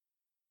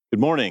Good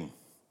morning.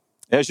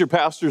 As your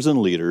pastors and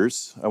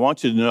leaders, I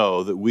want you to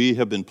know that we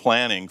have been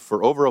planning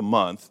for over a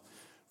month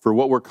for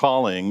what we're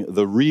calling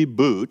the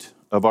reboot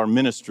of our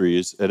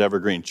ministries at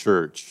Evergreen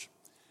Church.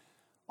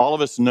 All of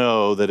us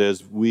know that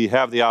as we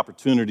have the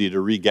opportunity to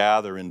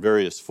regather in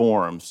various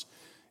forms,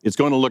 it's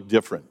going to look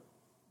different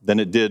than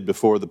it did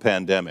before the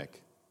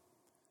pandemic.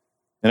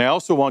 And I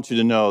also want you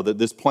to know that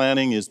this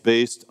planning is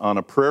based on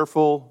a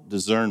prayerful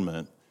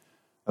discernment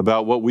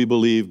about what we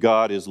believe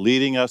God is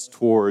leading us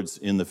towards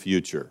in the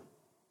future.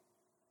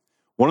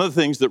 One of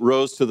the things that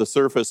rose to the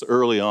surface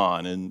early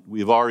on, and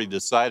we've already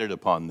decided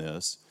upon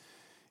this,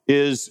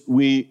 is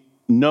we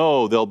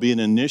know there'll be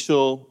an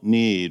initial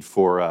need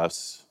for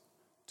us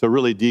to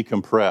really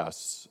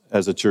decompress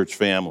as a church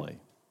family.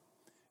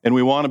 And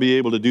we want to be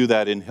able to do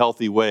that in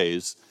healthy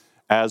ways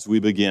as we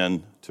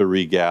begin to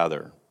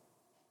regather.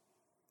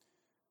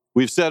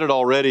 We've said it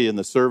already in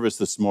the service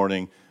this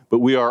morning, but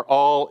we are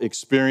all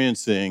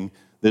experiencing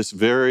this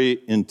very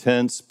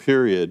intense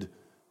period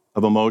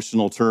of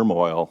emotional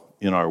turmoil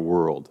in our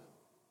world.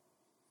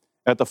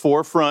 At the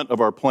forefront of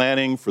our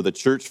planning for the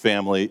church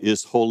family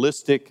is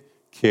holistic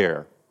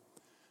care,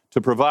 to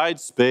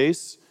provide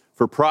space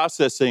for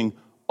processing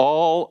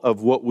all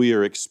of what we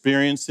are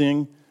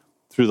experiencing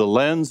through the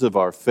lens of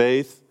our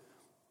faith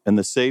and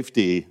the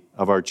safety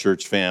of our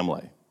church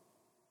family.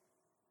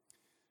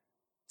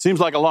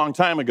 Seems like a long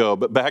time ago,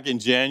 but back in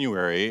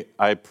January,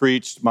 I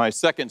preached my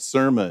second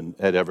sermon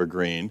at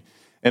Evergreen,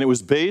 and it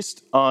was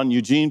based on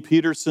Eugene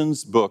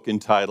Petersen's book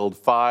entitled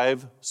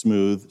 5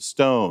 Smooth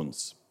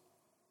Stones.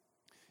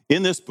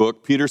 In this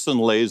book, Petersen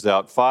lays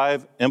out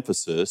 5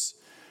 emphases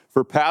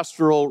for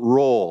pastoral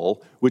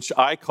role, which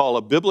I call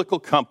a biblical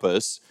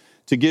compass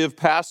to give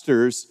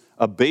pastors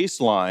a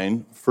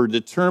baseline for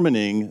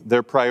determining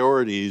their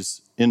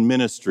priorities in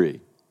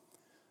ministry.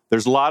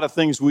 There's a lot of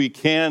things we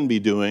can be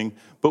doing,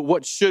 but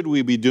what should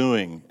we be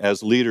doing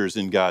as leaders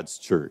in God's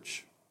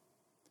church?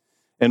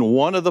 And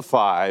one of the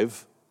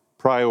 5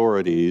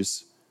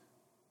 priorities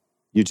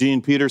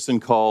Eugene Petersen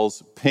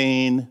calls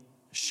pain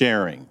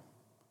sharing.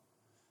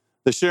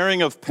 The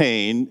sharing of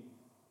pain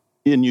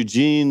in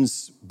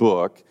Eugene's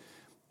book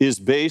is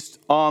based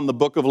on the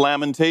book of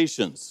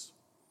Lamentations,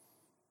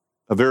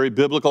 a very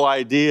biblical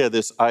idea,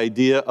 this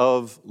idea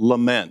of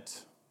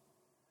lament.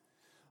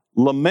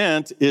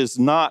 Lament is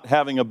not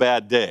having a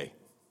bad day.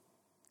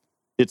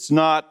 It's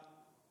not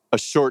a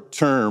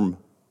short-term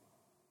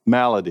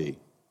malady.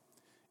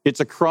 It's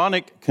a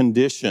chronic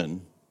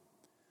condition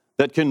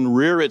that can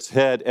rear its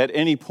head at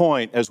any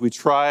point as we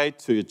try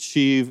to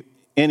achieve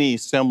any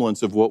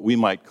semblance of what we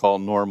might call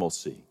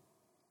normalcy.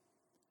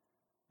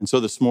 And so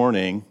this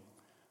morning,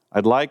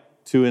 I'd like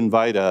to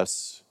invite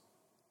us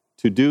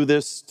to do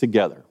this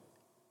together,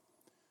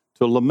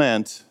 to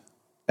lament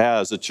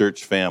as a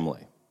church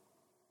family.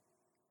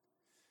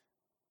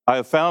 I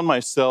have found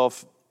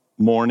myself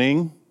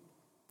mourning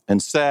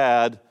and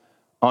sad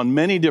on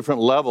many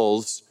different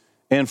levels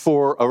and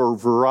for a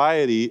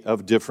variety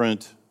of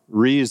different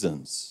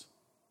reasons.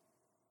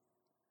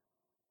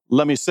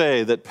 Let me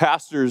say that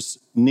pastors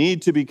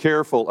need to be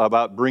careful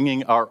about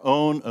bringing our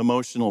own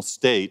emotional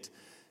state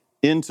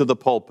into the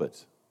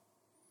pulpit.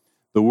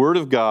 The Word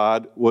of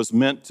God was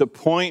meant to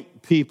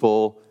point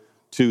people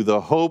to the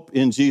hope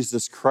in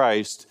Jesus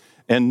Christ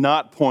and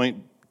not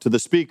point to the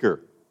speaker.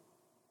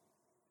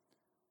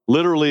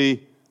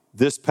 Literally,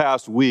 this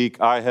past week,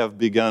 I have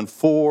begun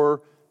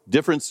 4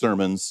 different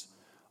sermons,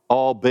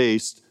 all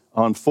based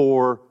on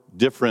 4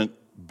 different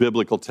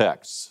biblical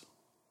texts.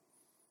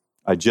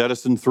 I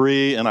jettisoned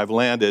 3, and I've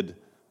landed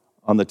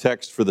on the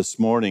text for this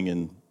morning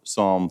in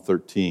Psalm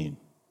 13.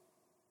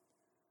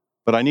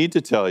 But I need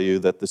to tell you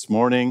that this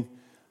morning,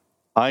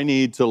 I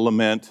need to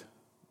lament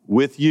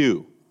with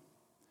you.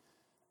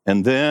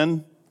 And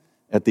then,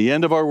 at the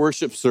end of our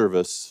worship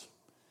service,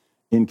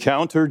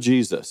 encounter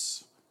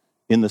Jesus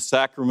in the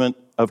sacrament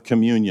of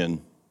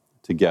communion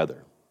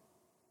together.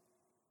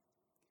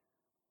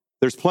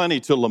 There's plenty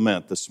to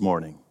lament this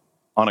morning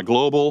on a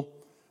global,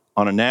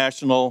 on a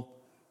national,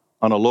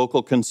 on a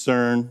local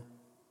concern,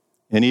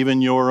 and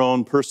even your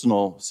own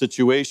personal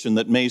situation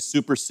that may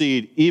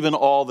supersede even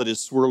all that is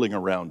swirling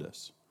around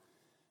us.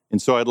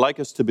 And so I'd like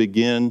us to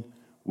begin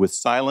with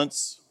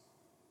silence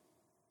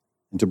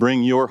and to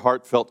bring your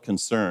heartfelt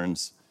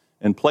concerns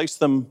and place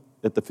them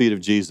at the feet of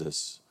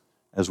Jesus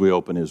as we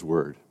open his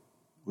word.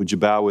 Would you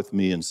bow with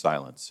me in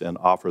silence and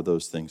offer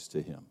those things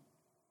to him?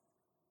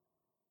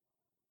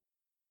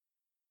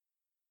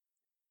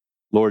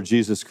 Lord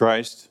Jesus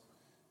Christ,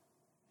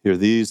 hear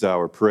these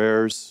our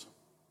prayers,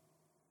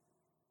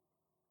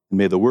 and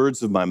may the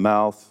words of my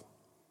mouth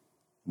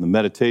and the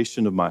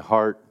meditation of my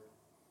heart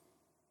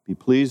be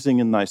pleasing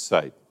in thy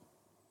sight.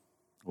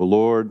 O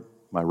Lord,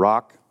 my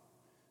rock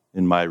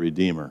and my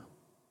redeemer.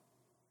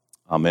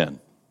 Amen.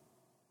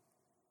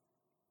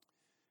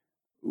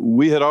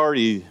 We had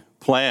already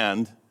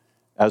planned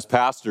as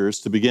pastors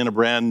to begin a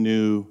brand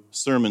new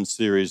sermon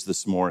series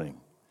this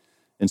morning,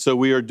 and so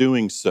we are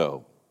doing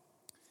so.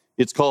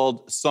 It's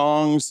called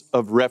Songs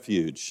of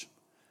Refuge,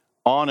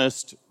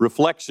 Honest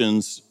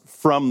Reflections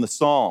from the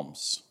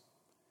Psalms.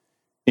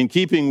 In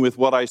keeping with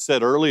what I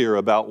said earlier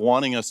about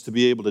wanting us to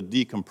be able to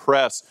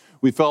decompress,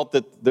 we felt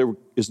that there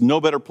is no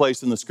better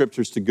place in the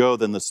Scriptures to go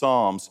than the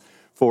Psalms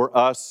for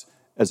us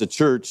as a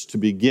church to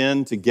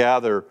begin to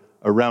gather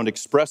around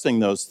expressing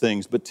those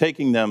things, but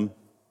taking them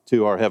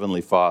to our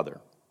Heavenly Father.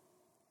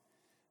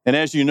 And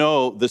as you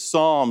know, the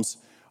Psalms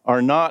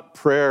are not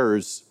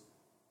prayers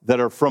that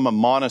are from a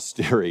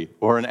monastery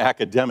or an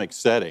academic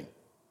setting.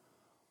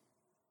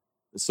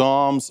 The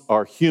Psalms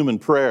are human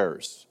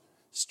prayers,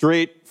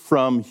 straight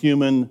from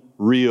human,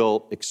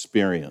 real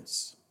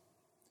experience.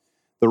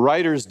 The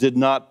writers did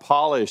not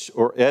polish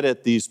or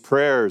edit these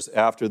prayers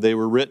after they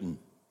were written.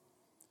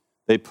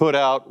 They put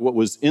out what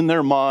was in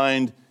their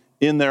mind,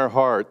 in their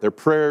heart, their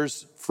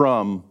prayers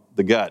from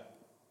the gut.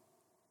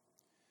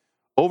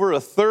 Over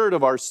a third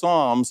of our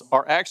Psalms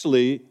are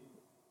actually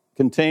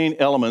contain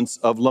elements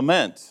of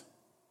lament.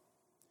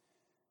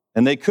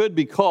 And they could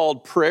be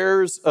called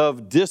prayers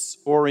of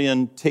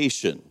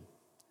disorientation.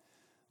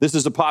 This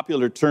is a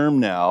popular term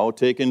now,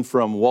 taken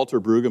from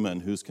Walter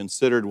Brueggemann, who's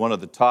considered one of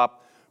the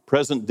top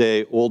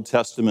present-day Old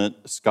Testament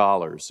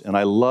scholars. And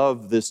I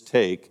love this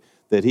take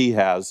that he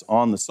has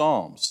on the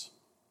Psalms.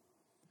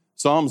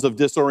 Psalms of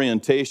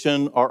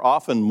disorientation are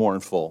often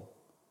mournful,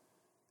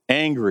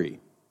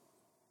 angry,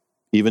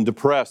 even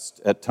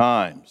depressed at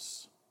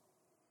times.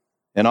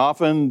 And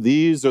often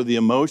these are the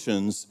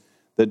emotions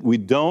that we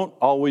don't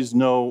always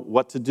know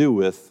what to do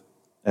with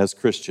as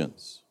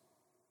Christians.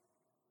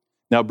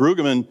 Now,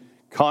 Brueggemann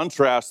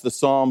contrasts the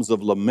Psalms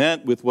of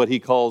lament with what he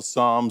calls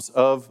Psalms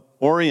of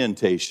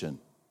orientation.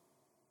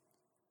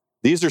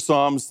 These are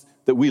Psalms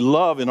that we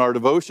love in our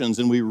devotions,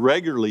 and we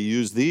regularly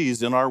use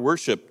these in our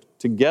worship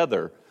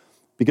together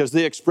because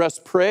they express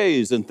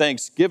praise and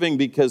thanksgiving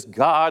because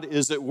God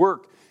is at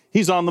work.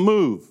 He's on the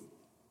move.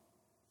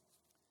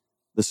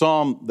 The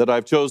psalm that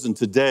I've chosen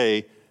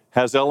today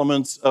has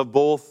elements of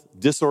both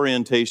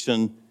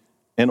disorientation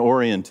and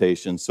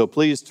orientation. So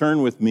please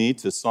turn with me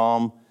to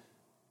Psalm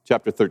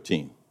chapter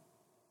 13.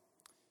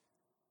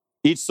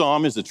 Each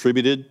psalm is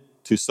attributed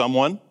to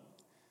someone.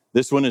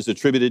 This one is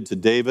attributed to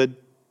David,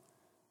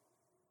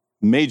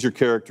 major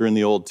character in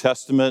the Old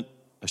Testament,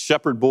 a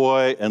shepherd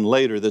boy, and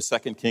later the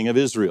second king of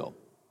Israel.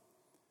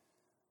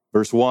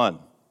 Verse 1,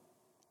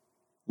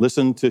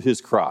 listen to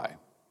his cry.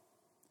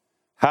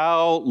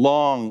 How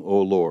long,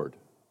 O Lord,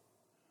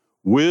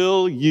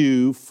 will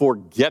you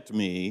forget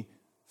me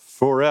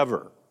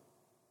forever?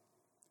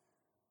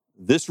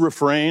 This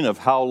refrain of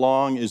how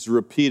long is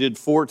repeated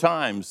 4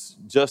 times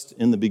just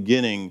in the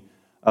beginning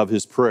of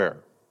his prayer.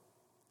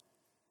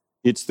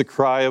 It's the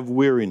cry of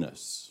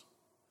weariness.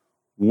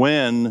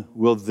 When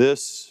will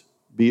this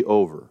be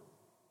over?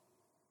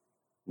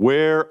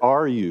 Where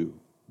are you,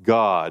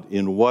 God,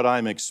 in what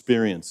I'm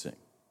experiencing?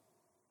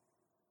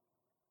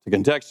 To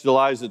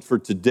contextualize it for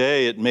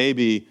today, it may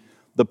be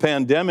the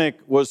pandemic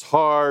was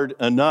hard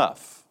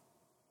enough.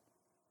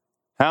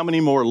 How many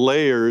more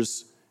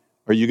layers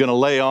are you going to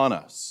lay on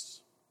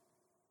us?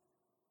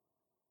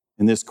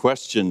 In this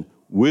question,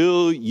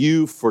 will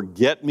you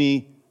forget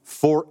me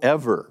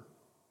forever?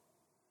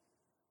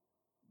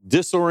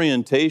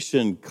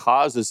 Disorientation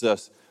causes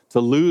us to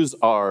lose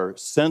our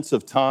sense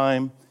of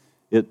time.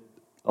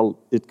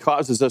 It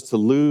causes us to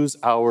lose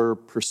our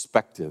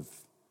perspective.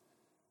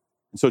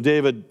 And so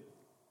David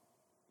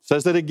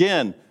says it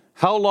again.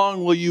 How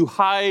long will you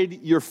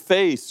hide your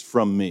face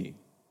from me?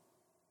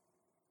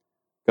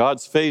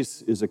 God's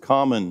face is a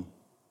common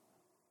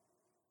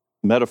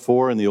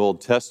metaphor in the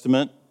Old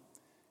Testament,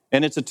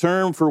 and it's a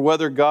term for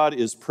whether God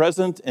is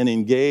present and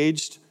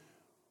engaged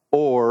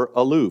or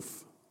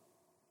aloof.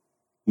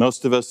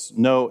 Most of us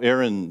know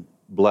Aaron's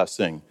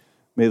blessing.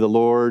 May the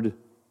Lord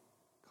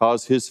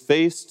cause his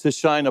face to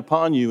shine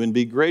upon you and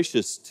be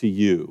gracious to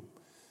you.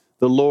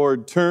 The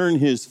Lord turn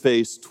his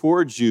face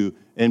towards you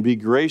and be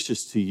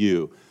gracious to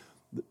you.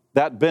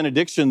 That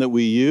benediction that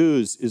we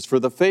use is for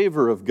the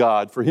favor of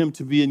God, for him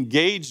to be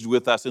engaged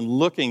with us and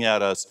looking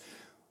at us.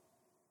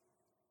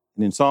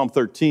 And in Psalm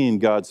 13,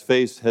 God's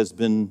face has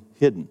been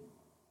hidden.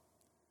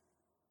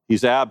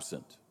 He's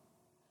absent.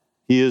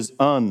 He is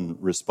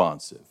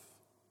unresponsive.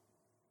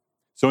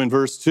 So in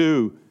verse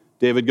 2,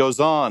 David goes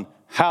on,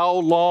 how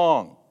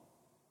long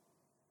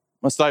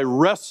must I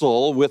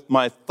wrestle with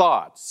my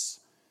thoughts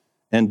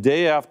and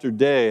day after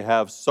day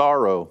have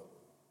sorrow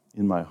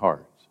in my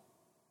heart?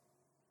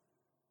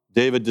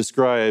 David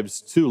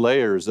describes 2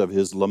 layers of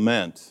his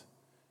lament,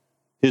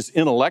 his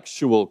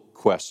intellectual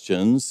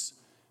questions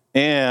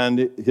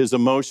and his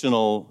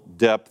emotional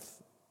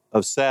depth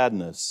of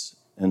sadness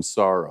and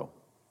sorrow.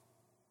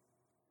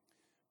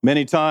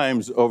 Many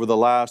times over the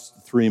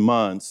last 3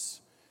 months,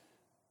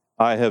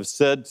 I have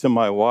said to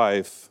my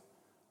wife,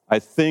 I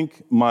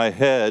think my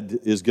head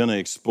is going to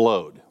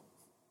explode.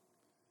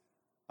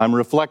 I'm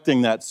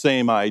reflecting that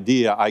same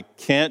idea. I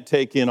can't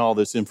take in all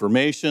this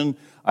information.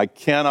 I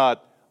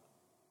cannot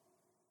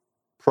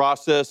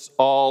process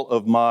all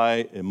of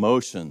my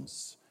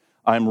emotions.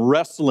 I'm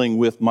wrestling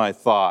with my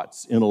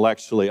thoughts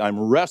intellectually. I'm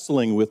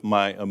wrestling with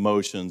my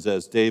emotions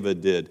as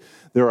David did.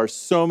 There are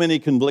so many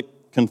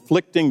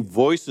conflicting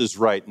voices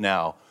right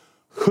now.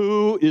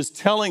 Who is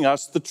telling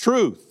us the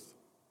truth?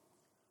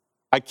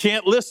 I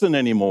can't listen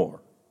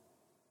anymore.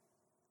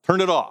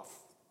 Turn it off.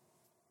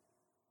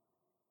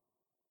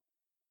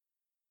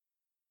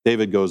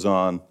 David goes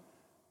on,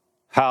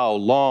 how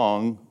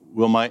long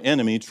will my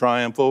enemy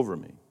triumph over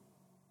me?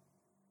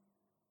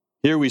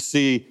 Here we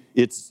see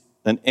it's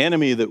an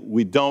enemy that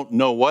we don't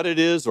know what it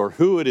is or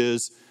who it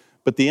is,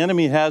 but the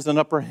enemy has an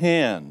upper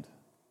hand.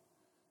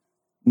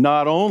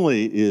 Not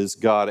only is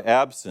God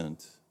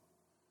absent,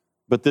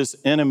 but this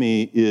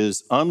enemy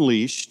is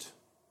unleashed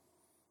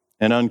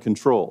and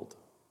uncontrolled.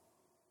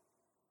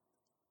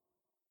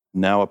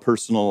 Now a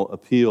personal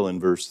appeal in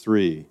verse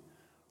 3.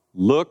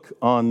 Look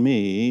on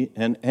me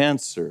and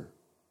answer,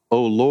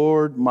 O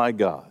Lord my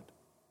God.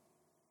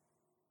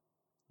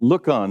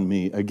 Look on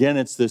me. Again,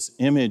 it's this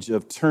image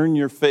of turn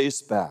your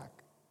face back.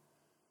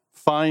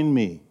 Find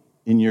me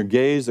in your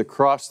gaze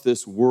across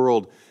this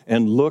world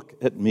and look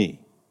at me.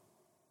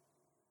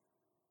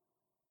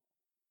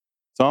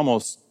 It's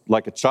almost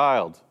like a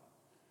child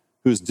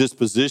whose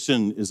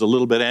disposition is a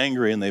little bit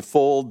angry and they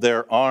fold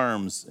their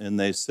arms and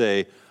they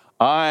say,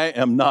 I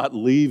am not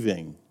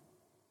leaving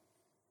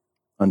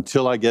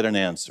until I get an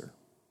answer.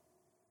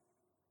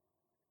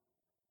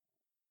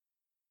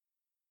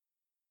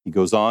 He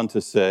goes on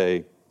to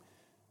say,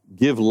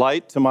 give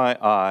light to my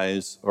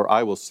eyes, or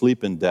I will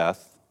sleep in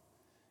death,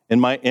 and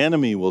my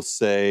enemy will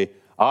say,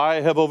 I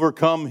have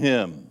overcome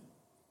him.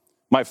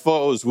 My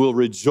foes will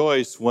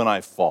rejoice when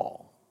I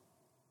fall.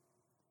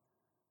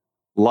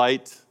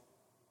 Light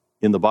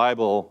in the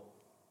Bible,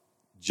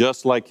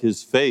 just like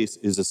his face,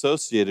 is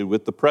associated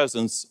with the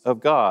presence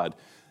of God.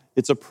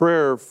 It's a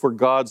prayer for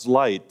God's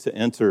light to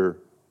enter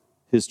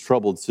his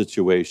troubled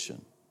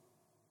situation.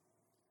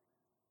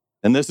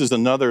 And this is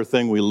another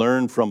thing we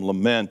learn from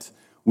lament.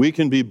 We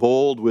can be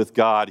bold with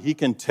God. He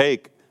can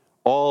take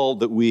all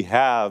that we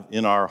have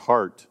in our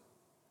heart.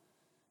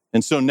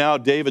 And so now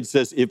David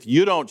says, if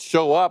you don't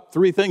show up,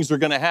 3 things are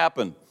going to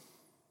happen.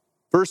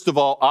 First of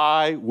all,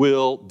 I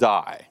will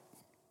die.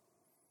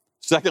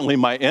 Secondly,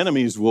 my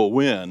enemies will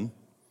win.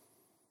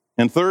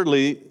 And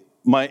thirdly,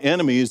 my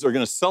enemies are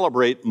going to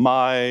celebrate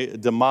my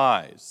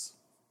demise.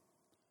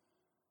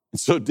 And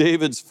so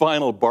David's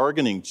final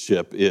bargaining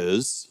chip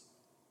is,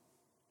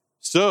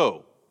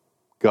 so,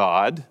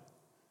 God,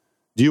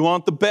 do you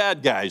want the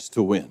bad guys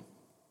to win?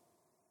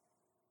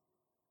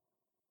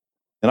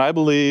 And I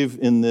believe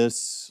in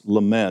this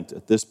lament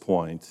at this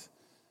point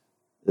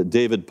that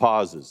David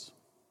pauses.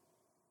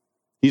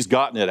 He's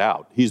gotten it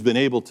out. He's been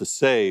able to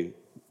say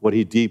what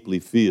he deeply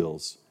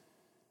feels.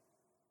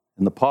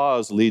 And the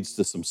pause leads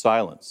to some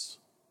silence.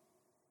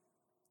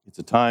 It's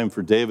a time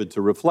for David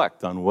to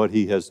reflect on what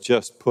he has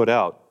just put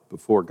out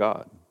before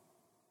God.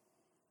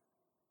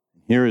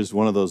 Here is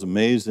one of those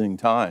amazing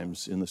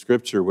times in the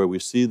scripture where we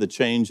see the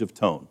change of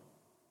tone.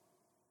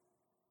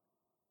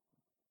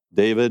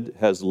 David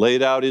has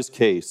laid out his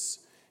case.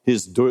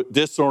 His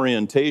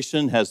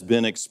disorientation has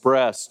been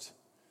expressed.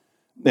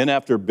 And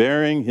after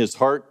bearing his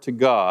heart to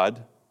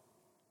God,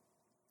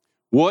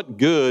 what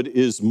good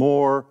is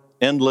more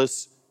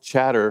endless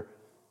chatter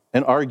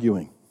and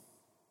arguing?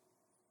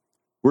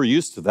 We're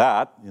used to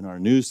that in our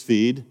news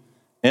feed,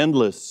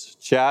 endless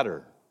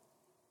chatter.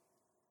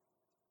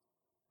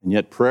 And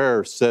yet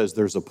prayer says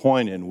there's a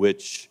point in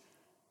which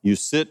you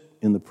sit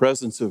in the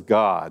presence of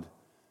God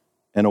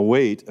and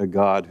await a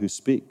God who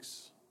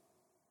speaks.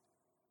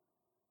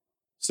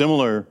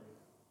 Similar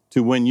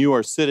to when you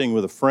are sitting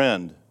with a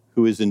friend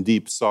who is in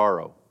deep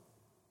sorrow.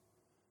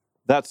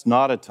 That's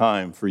not a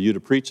time for you to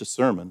preach a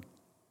sermon,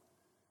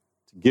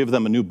 to give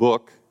them a new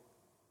book,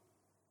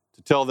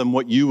 to tell them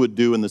what you would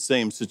do in the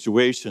same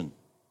situation.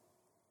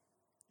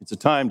 It's a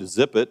time to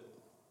zip it,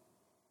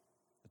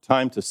 a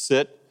time to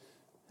sit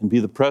and be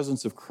the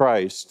presence of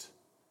Christ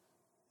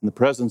in the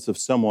presence of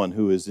someone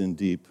who is in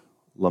deep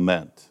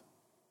lament.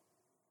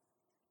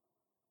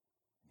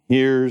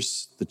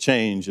 Here's the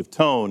change of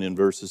tone in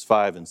verses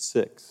 5 and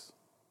 6.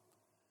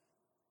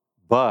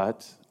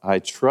 But I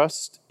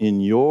trust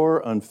in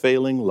your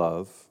unfailing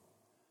love.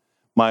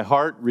 My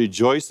heart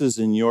rejoices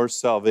in your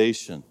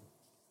salvation.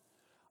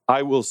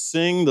 I will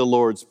sing the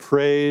Lord's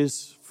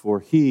praise, for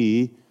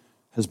he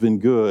has been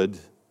good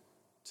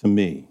to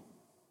me.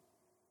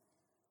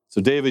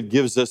 So David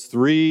gives us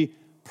 3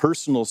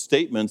 personal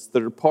statements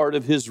that are part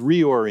of his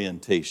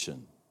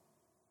reorientation.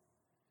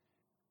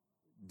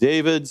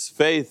 David's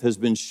faith has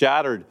been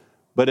shattered,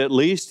 but at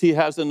least he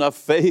has enough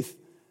faith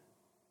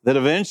that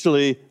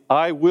eventually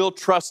I will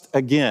trust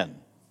again.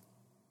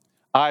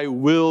 I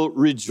will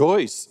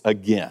rejoice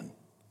again.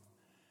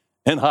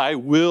 And I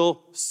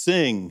will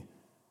sing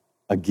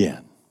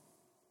again.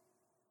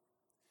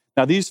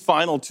 Now, these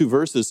final 2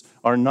 verses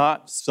are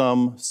not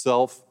some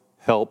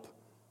self-help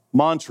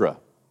mantra.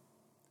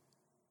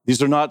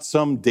 These are not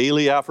some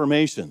daily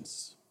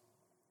affirmations.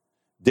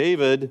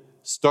 David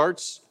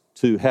starts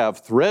to have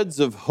threads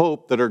of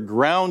hope that are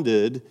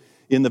grounded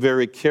in the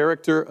very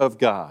character of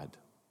God.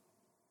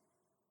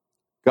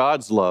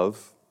 God's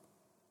love,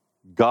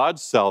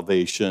 God's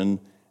salvation,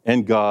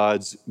 and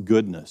God's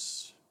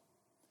goodness.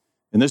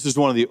 And this is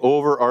one of the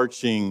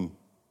overarching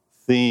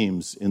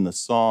themes in the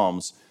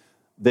Psalms,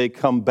 they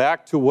come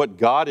back to what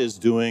God is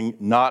doing,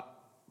 not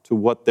to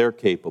what they're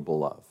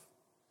capable of.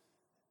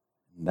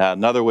 Now,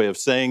 another way of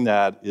saying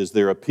that is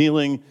they're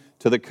appealing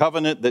to the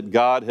covenant that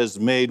God has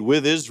made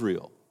with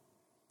Israel.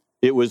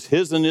 It was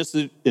his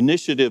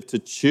initiative to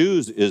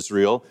choose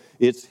Israel.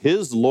 It's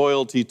his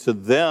loyalty to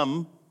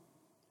them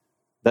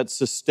that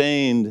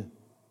sustained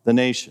the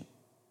nation.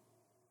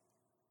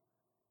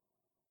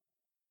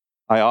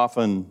 I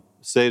often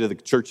say to the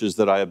churches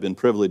that I have been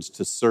privileged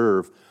to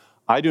serve,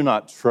 I do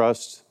not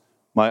trust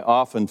my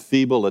often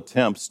feeble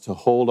attempts to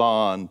hold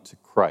on to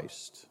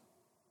Christ.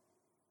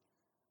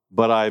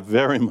 But I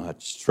very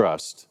much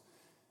trust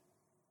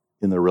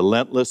in the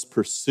relentless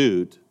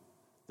pursuit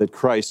that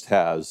Christ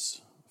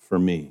has for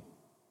me.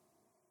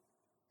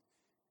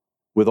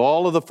 With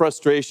all of the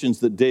frustrations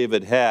that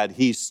David had,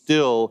 he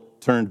still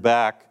turned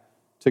back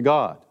to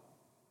God.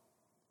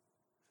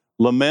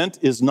 Lament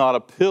is not a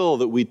pill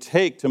that we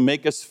take to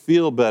make us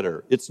feel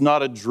better. It's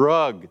not a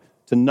drug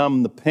to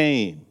numb the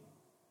pain.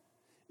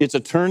 It's a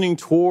turning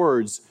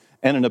towards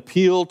and an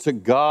appeal to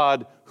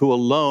God who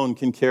alone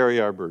can carry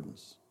our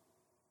burdens.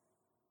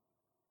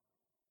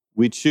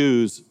 We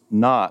choose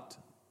not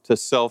to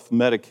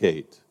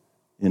self-medicate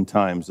in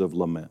times of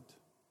lament.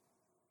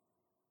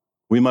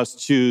 We must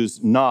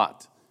choose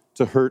not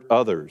to hurt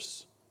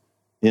others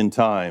in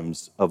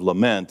times of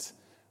lament,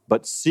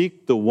 but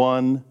seek the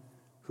one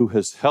who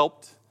has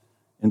helped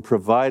and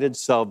provided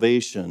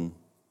salvation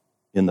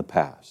in the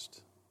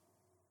past.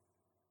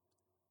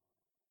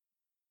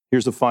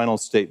 Here's a final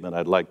statement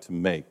I'd like to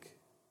make.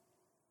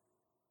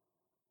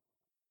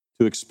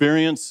 To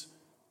experience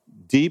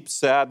deep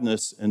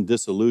sadness and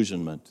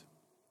disillusionment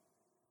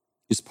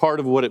is part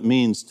of what it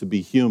means to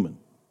be human.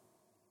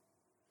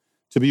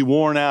 To be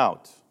worn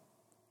out,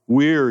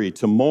 weary,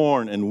 to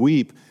mourn and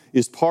weep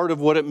is part of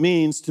what it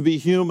means to be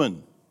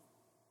human.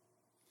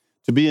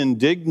 To be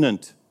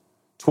indignant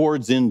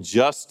towards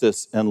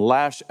injustice and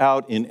lash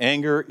out in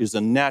anger is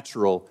a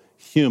natural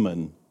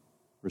human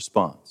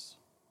response.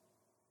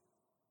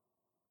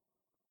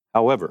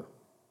 However,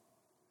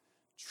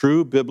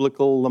 true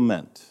biblical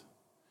lament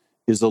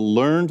is a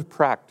learned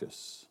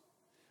practice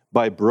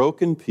by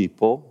broken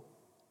people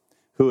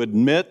who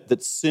admit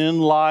that sin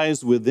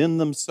lies within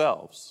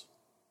themselves,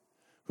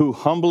 who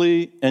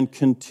humbly and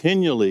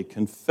continually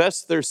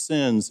confess their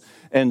sins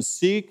and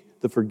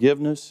seek the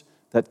forgiveness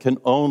that can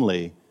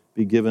only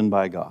be given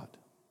by God.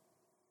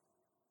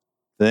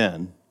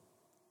 Then,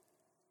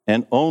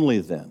 and only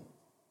then,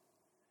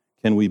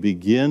 can we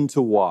begin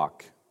to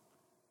walk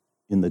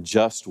in the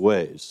just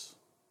ways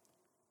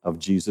of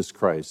Jesus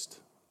Christ,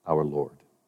 our Lord.